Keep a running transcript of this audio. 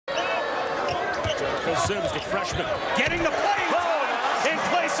Jericho Sims, the freshman, getting the playing time in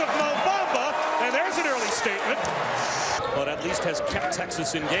place of Mo Bamba, and there's an early statement. But at least has kept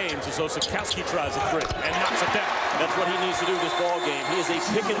Texas in games as Osikowski tries a three and knocks it down. That's what he needs to do this ball game. He is a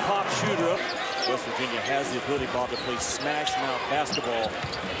pick-and-pop shooter. West Virginia has the ability, Bob, to play smash-mouth basketball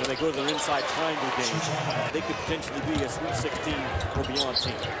when they go to their inside triangle game. They could potentially be a Sweet 16 or beyond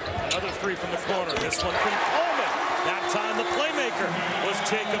team. Another three from the corner. This one from Coleman. That time the playmaker was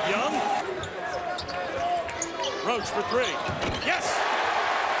Jacob Young. Roach for three. Yes!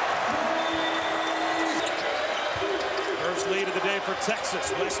 First lead of the day for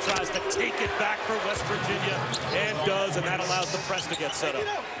Texas. West tries to take it back for West Virginia and does, and that allows the press to get set up.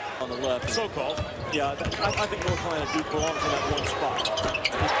 On the left. So-called. Yeah, I think North Carolina do belong in that one spot.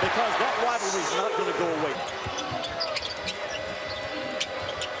 Because that rivalry is not going to go away.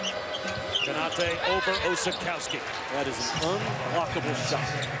 Konate over Osikowski. That is an unblockable shot.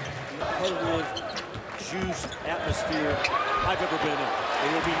 Competitive, juiced atmosphere I've ever been in.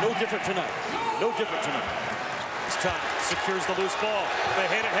 It will be no different tonight. No different tonight. This time secures the loose ball. They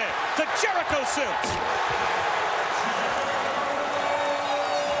hit it ahead to Jericho Sims.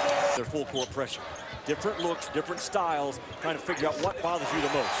 Their full court pressure. Different looks, different styles, trying to figure out what bothers you the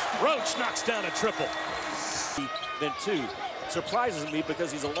most. Roach knocks down a triple. Then two. Surprises me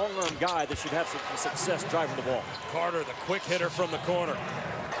because he's a long-arm guy that should have some success driving the ball. Carter, the quick hitter from the corner.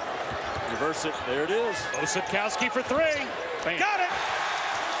 Reverse it. There it is. Osikowski for three. Bam. Got it.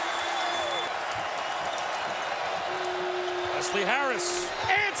 Wesley Harris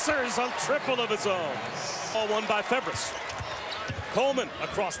answers on triple of his own. All won by Febres. Coleman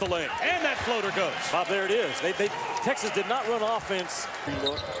across the lane, and that floater goes. Bob, there it is. Texas did not run offense.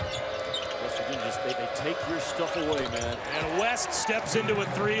 Look, West Virginia they take your stuff away, man. And West steps into a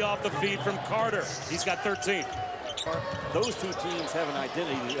three off the feed from Carter. He's got 13. Those two teams have an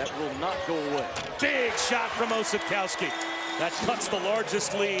identity that will not go away. Big shot from Osikowski. That cuts the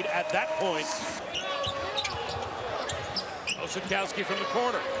largest lead at that point. Osikowski from the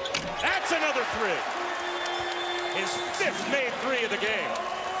corner. That's another three. His fifth made three of the game.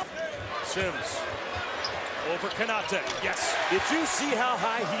 Sims over Konate. Yes. Did you see how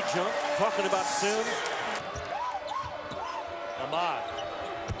high he jumped? Talking about Sims. Ahmad.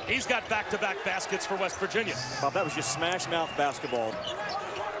 He's got back-to-back baskets for West Virginia. Bob, that was just smash-mouth basketball.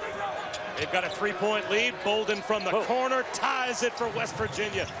 They've got a three-point lead. Bolden from the corner ties it for West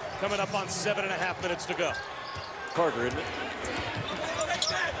Virginia. Coming up on 7.5 minutes to go. Carter, isn't it?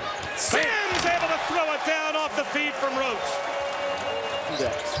 Sims able to throw it down off the feed from Roach.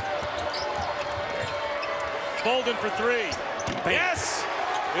 Yes. Bolden for three. Bam. Yes!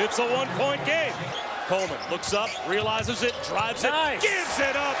 It's a one-point game. Coleman looks up, realizes it, drives it, gives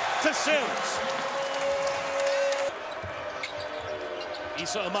it up to Sims.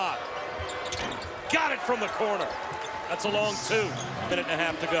 Issa Ahmad. Got it from the corner. That's a long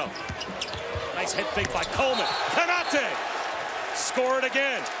 2.5 to go. Nice head fake by Coleman. Konate. Score it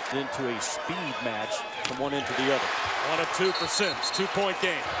again. Into a speed match from one end to the other. 1 of 2 for Sims. 2-point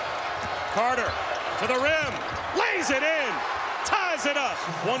game. Carter to the rim. Lays it in. Ties it up.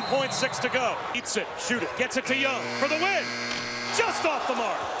 1.6 to go. Eats it. Shoot it. Gets it to Young for the win. Just off the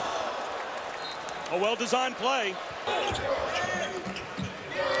mark. A well-designed play.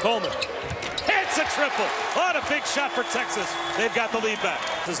 Coleman. Hits a triple. What a big shot for Texas. They've got the lead back.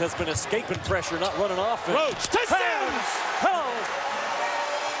 Texas has been escaping pressure, not running offense. Roach to Sims.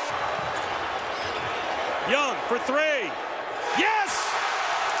 Young for three. Yes!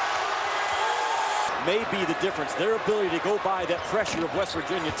 May be the difference. Their ability to go by that pressure of West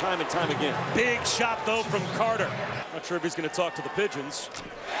Virginia time and time again. Big shot, though, from Carter. Not sure if he's going to talk to the Pigeons.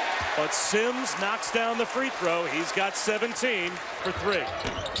 But Sims knocks down the free throw. He's got 17 for three.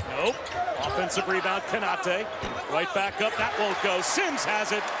 Nope. Offensive rebound, Konate. Right back up. That won't go. Sims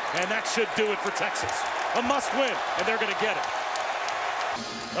has it, and that should do it for Texas. A must win, and they're going to get it.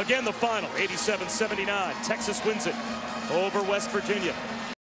 Again, the final, 87-79. Texas wins it over West Virginia.